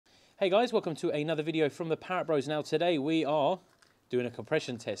Hey guys, welcome to another video from the Parrot Bros. Now today we are doing a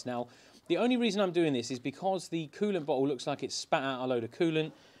compression test. Now the only reason I'm doing this is because the coolant bottle looks like it's spat out a load of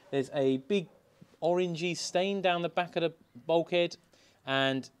coolant. There's a big orangey stain down the back of the bulkhead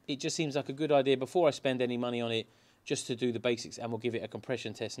and it just seems like a good idea before I spend any money on it just to do the basics, and we'll give it a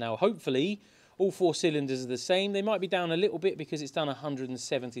compression test. Now hopefully all 4 cylinders are the same. They might be down a little bit because it's done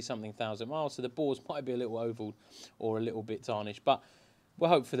 170 something thousand miles, so the bores might be a little ovaled or a little bit tarnished, but we'll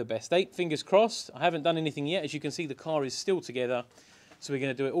hope for the best. Fingers crossed. I haven't done anything yet. As you can see, the car is still together. So we're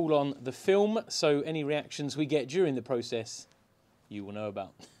going to do it all on the film. So any reactions we get during the process, you will know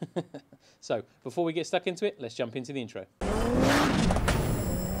about. So before we get stuck into it, let's jump into the intro.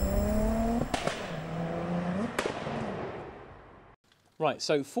 Right,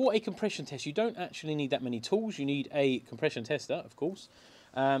 so for a compression test, you don't actually need that many tools. You need a compression tester, of course.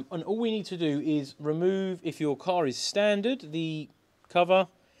 And all we need to do is remove, if your car is standard, the cover,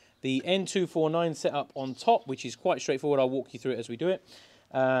 the N249 setup on top, which is quite straightforward. I'll walk you through it as we do it.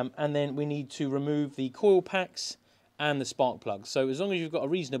 And then we need to remove the coil packs and the spark plugs. So as long as you've got a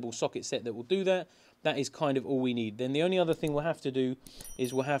reasonable socket set that will do that, that is kind of all we need. Then the only other thing we'll have to do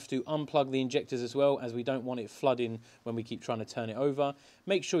is we'll have to unplug the injectors as well, as we don't want it flooding when we keep trying to turn it over.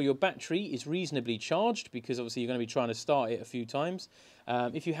 Make sure your battery is reasonably charged, because obviously you're going to be trying to start it a few times.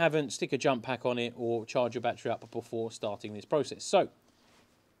 If you haven't, stick a jump pack on it or charge your battery up before starting this process. So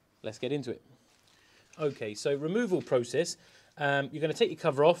let's get into it. Okay, so removal process. You're going to take your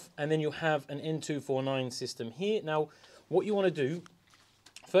cover off, and then you'll have an N249 system here. Now, what you want to do,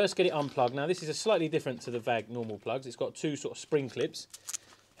 first get it unplugged. Now, this is slightly different to the VAG normal plugs. It's got 2 sort of spring clips.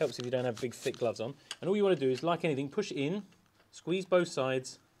 Helps if you don't have big, thick gloves on. And all you want to do is, like anything, push it in, squeeze both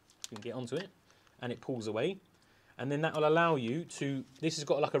sides, you can get onto it, and it pulls away. And then that will allow you to, this has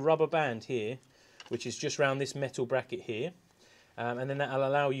got like a rubber band here, which is just around this metal bracket here. And then that will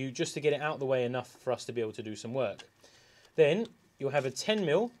allow you just to get it out of the way enough for us to be able to do some work. Then you'll have a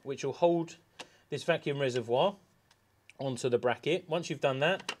 10mm, which will hold this vacuum reservoir onto the bracket. Once you've done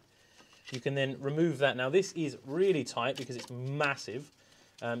that, you can then remove that. Now this is really tight because it's massive,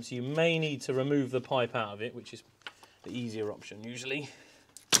 so you may need to remove the pipe out of it, which is the easier option usually.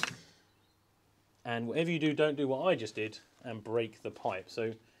 And whatever you do, don't do what I just did and break the pipe.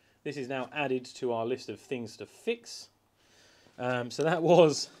 So this is now added to our list of things to fix. So that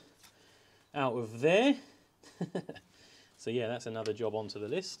was out of there. So yeah, that's another job onto the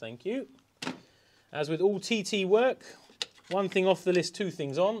list, thank you. As with all TT work, 1 thing off the list, 2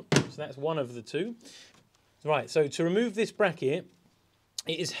 things on. So that's one of the 2. Right, so to remove this bracket,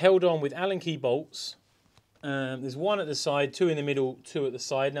 it is held on with Allen key bolts. There's 1 at the side, 2 in the middle, 2 at the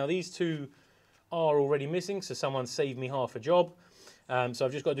side. Now these 2 are already missing, so someone saved me half a job. So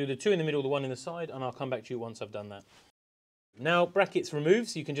I've just got to do the 2 in the middle, the 1 in the side, and I'll come back to you once I've done that. Now bracket's removed,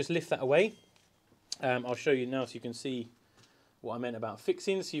 so you can just lift that away. I'll show you now so you can see what I meant about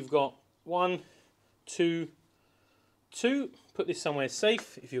fixing. So you've got 1, 2, 2. Put this somewhere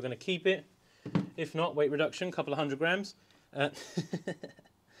safe if you're going to keep it. If not, weight reduction, a couple of 100 grams.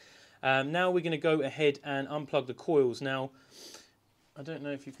 Now we're going to go ahead and unplug the coils. Now, I don't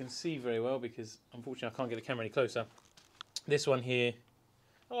know if you can see very well because unfortunately I can't get the camera any closer. This one here,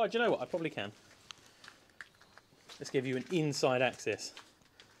 oh, do you know what? I probably can. Let's give you an inside access.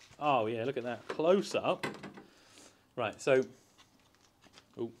 Oh yeah, look at that, close up. Right, so,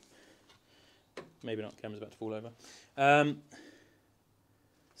 oh, maybe not, camera's about to fall over.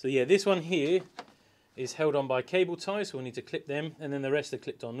 So yeah, this one here is held on by cable ties, so we'll need to clip them, and then the rest are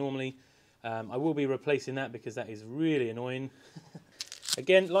clipped on normally. I will be replacing that because that is really annoying.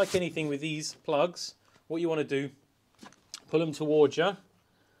 Again, like anything with these plugs, what you want to do, pull them towards you,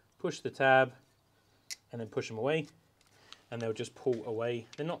 push the tab, and then push them away, and they'll just pull away.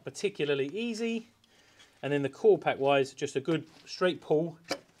 They're not particularly easy. And then the coil pack wise, just a good straight pull,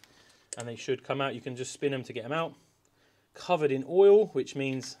 and they should come out. You can just spin them to get them out. Covered in oil, which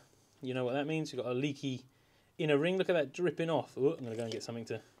means, you know what that means, you've got a leaky inner ring. Look at that dripping off. Ooh, I'm going to go and get something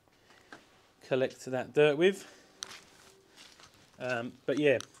to collect that dirt with. But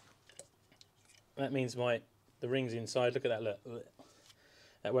yeah, that means the ring's inside. Look at that, look.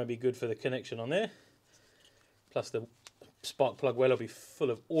 That won't be good for the connection on there. Plus the spark plug well will be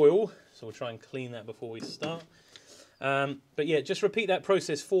full of oil, so we'll try and clean that before we start. But yeah, just repeat that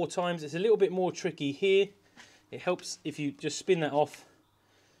process 4 times. It's a little bit more tricky here. It helps if you just spin that off,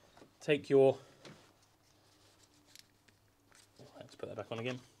 take your, let's put that back on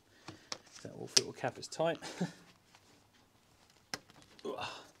again. That little cap is tight.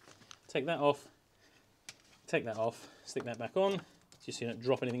 Take that off, stick that back on, just so you don't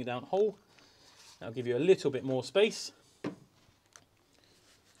drop anything down the hole. That'll give you a little bit more space.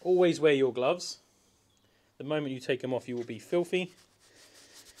 Always wear your gloves. The moment you take them off, you will be filthy.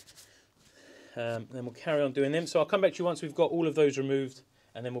 Then we'll carry on doing them. So I'll come back to you once we've got all of those removed,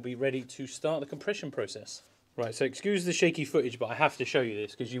 and then we'll be ready to start the compression process. Right, so excuse the shaky footage, but I have to show you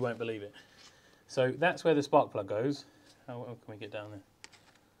this because you won't believe it. So that's where the spark plug goes. How can we get down there?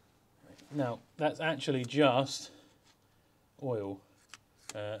 Now, that's actually just oil.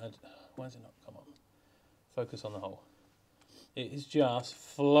 Why is it not? Come on. Focus on the hole. It is just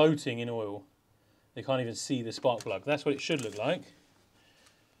floating in oil. They can't even see the spark plug. That's what it should look like.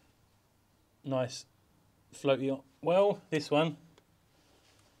 Nice floaty. Well, this one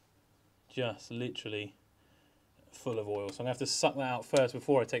just literally full of oil. So I'm going to have to suck that out first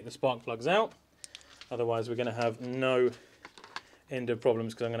before I take the spark plugs out. Otherwise we're going to have no end of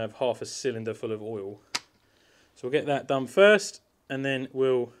problems because I'm going to have half a cylinder full of oil. So we'll get that done first, and then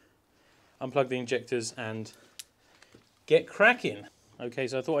we'll unplug the injectors and get cracking. Okay,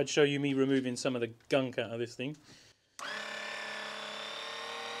 so I thought I'd show you me removing some of the gunk out of this thing.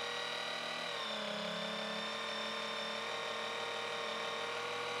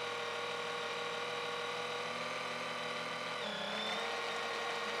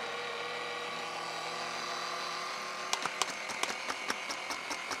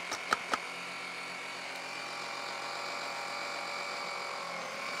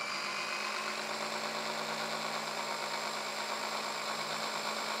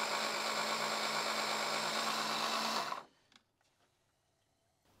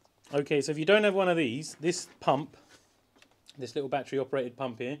 Okay, so if you don't have one of these, this pump, this little battery operated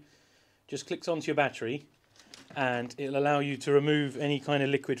pump here, just clicks onto your battery and it'll allow you to remove any kind of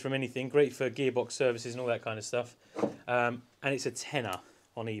liquid from anything. Great for gearbox services and all that kind of stuff. And it's a tenner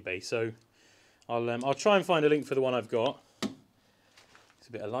on eBay. So I'll try and find a link for the one I've got. It's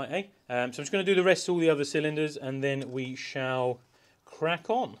a bit of light, eh? So I'm just going to do the rest of all the other cylinders and then we shall crack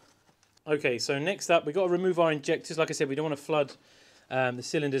on. Okay, so next up we've got to remove our injectors. Like I said, we don't want to flood the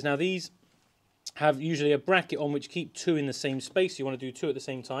cylinders. Now these have usually a bracket on which keep two in the same space. You want to do two at the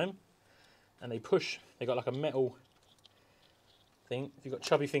same time. And they push, they got like a metal thing. If you've got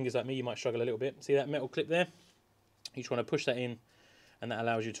chubby fingers like me, you might struggle a little bit. See that metal clip there? You just want to push that in and that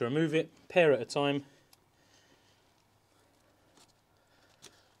allows you to remove it, pair at a time.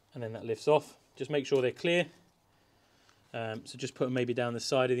 And then that lifts off. Just make sure they're clear. So just put them maybe down the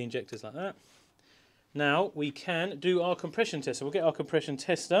side of the injectors like that. Now we can do our compression test. So we'll get our compression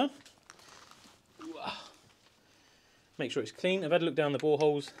tester. Make sure it's clean. I've had a look down the bore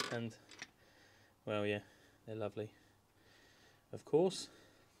holes and, well, yeah, they're lovely. Of course.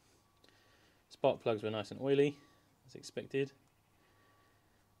 Spark plugs were nice and oily, as expected.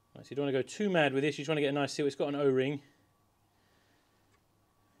 Right, so you don't want to go too mad with this. You just want to get a nice seal. It's got an O-ring.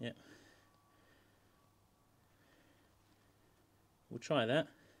 Yeah. We'll try that.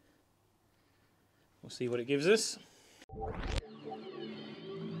 We'll see what it gives us.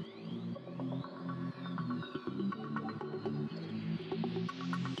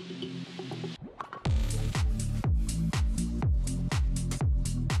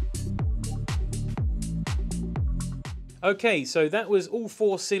 Okay, so that was all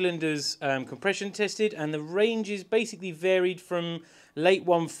four cylinders compression tested, and the ranges basically varied from late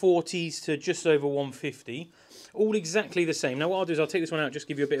 140s to just over 150. All exactly the same. Now what I'll do is I'll take this one out, just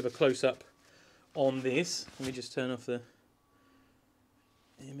give you a bit of a close-up on this. Let me just turn off the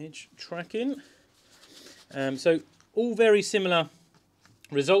image tracking. So all very similar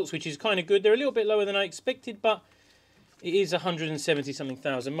results, which is kind of good. They're a little bit lower than I expected, but it is 170 something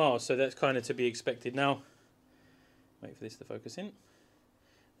thousand miles, so that's kind of to be expected. Now wait for this to focus in.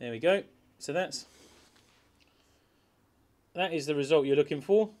 There we go. So that is the result you're looking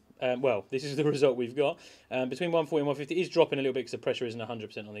for. Well, this is the result we've got. Between 140 and 150, it is dropping a little bit because the pressure isn't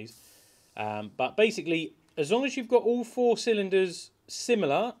 100% on these. But basically, as long as you've got all four cylinders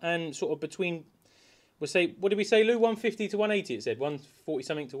similar and sort of between, we'll say, what did we say, Lou? 150 to 180, it said. 140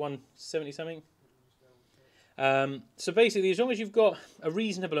 something to 170 something. So basically, as long as you've got a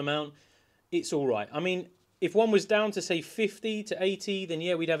reasonable amount, it's all right. I mean, if one was down to, say, 50 to 80, then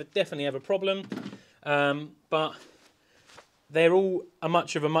yeah, we'd definitely have a problem. But they're all a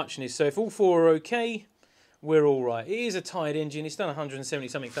much of a muchness. So if all four are okay, we're all right. It is a tired engine. It's done 170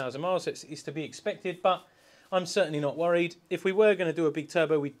 something thousand miles, so it's to be expected, but I'm certainly not worried. If we were going to do a big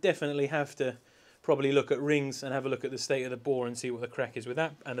turbo, we'd definitely have to probably look at rings and have a look at the state of the bore and see what the crack is with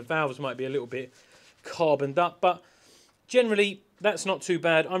that. And the valves might be a little bit carboned up, but generally that's not too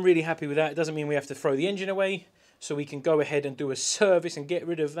bad. I'm really happy with that. It doesn't mean we have to throw the engine away, so we can go ahead and do a service and get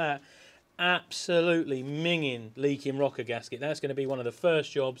rid of that absolutely minging leaking rocker gasket. That's going to be one of the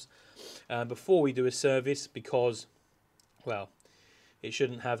first jobs before we do a service, because, well, it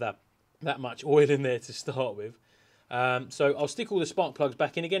shouldn't have that much oil in there to start with. So I'll stick all the spark plugs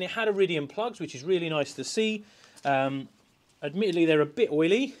back in again. It had iridium plugs, which is really nice to see. Admittedly, they're a bit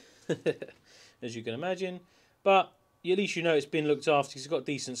oily, as you can imagine, but at least you know it's been looked after because it's got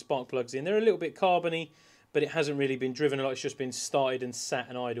decent spark plugs in. They're a little bit carbony, but it hasn't really been driven a lot. It's just been started and sat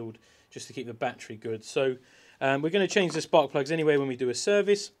and idled just to keep the battery good. So we're going to change the spark plugs anyway when we do a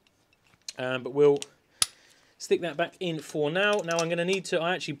service, but we'll stick that back in for now. Now I'm going to need to,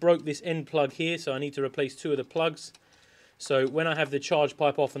 I actually broke this end plug here, so I need to replace 2 of the plugs. So when I have the charge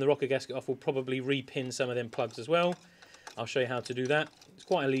pipe off and the rocker gasket off, we'll probably repin some of them plugs as well. I'll show you how to do that. It's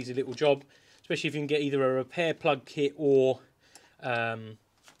quite an easy little job, especially if you can get either a repair plug kit or a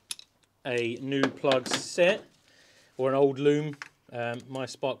new plug set or an old loom. My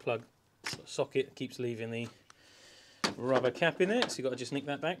spark plug socket keeps leaving the rubber cap in there, so you've got to just nick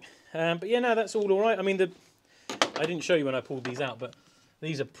that back. But yeah, no, that's all alright. I mean, I didn't show you when I pulled these out, but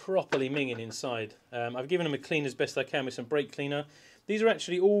these are properly minging inside. I've given them a clean as best I can with some brake cleaner. These are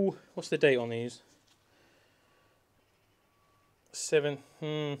actually all, what's the date on these?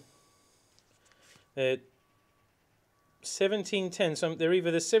 1710, so they're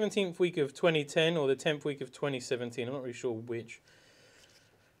either the 17th week of 2010 or the 10th week of 2017. I'm not really sure which.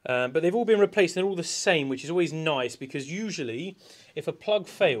 But they've all been replaced, they're all the same, which is always nice, because usually if a plug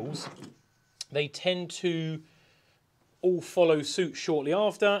fails, they tend to all follow suit shortly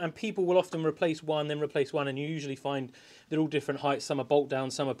after, and people will often replace one, then replace one, and you usually find they're all different heights. Some are bolt down,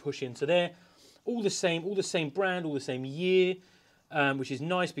 some are push into there. All the same brand, all the same year, which is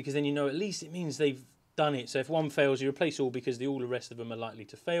nice, because then you know at least it means they've done it. So if one fails, you replace all, because all the rest of them are likely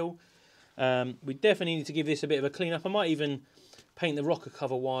to fail. We definitely need to give this a bit of a clean up. I might even paint the rocker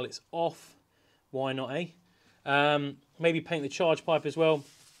cover while it's off. Why not, eh? Maybe paint the charge pipe as well.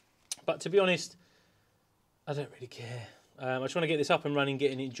 But to be honest, I don't really care. I just want to get this up and running,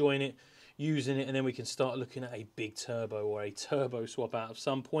 enjoying it, using it, and then we can start looking at a big turbo or a turbo swap out at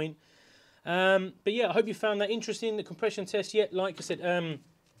some point. But yeah, I hope you found that interesting, the compression test. Yet, like I said,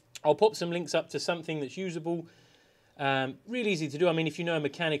 I'll pop some links up to something that's usable. Really easy to do. I mean, if you know a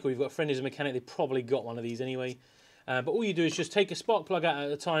mechanic or you've got a friend who's a mechanic, they've probably got one of these anyway. But all you do is just take a spark plug out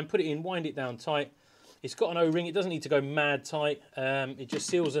at a time, put it in, wind it down tight. It's got an O-ring. It doesn't need to go mad tight. It just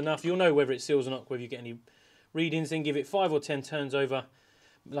seals enough. You'll know whether it seals or not, whether you get any readings. Then give it 5 or 10 turns over.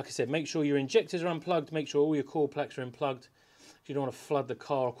 Like I said, make sure your injectors are unplugged. Make sure all your core plaques are unplugged. You don't want to flood the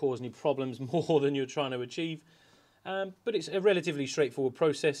car or cause any problems more than you're trying to achieve. But it's a relatively straightforward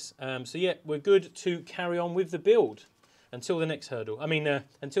process. So yeah, we're good to carry on with the build until the next hurdle. I mean,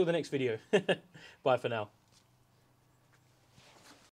 until the next video. Bye for now.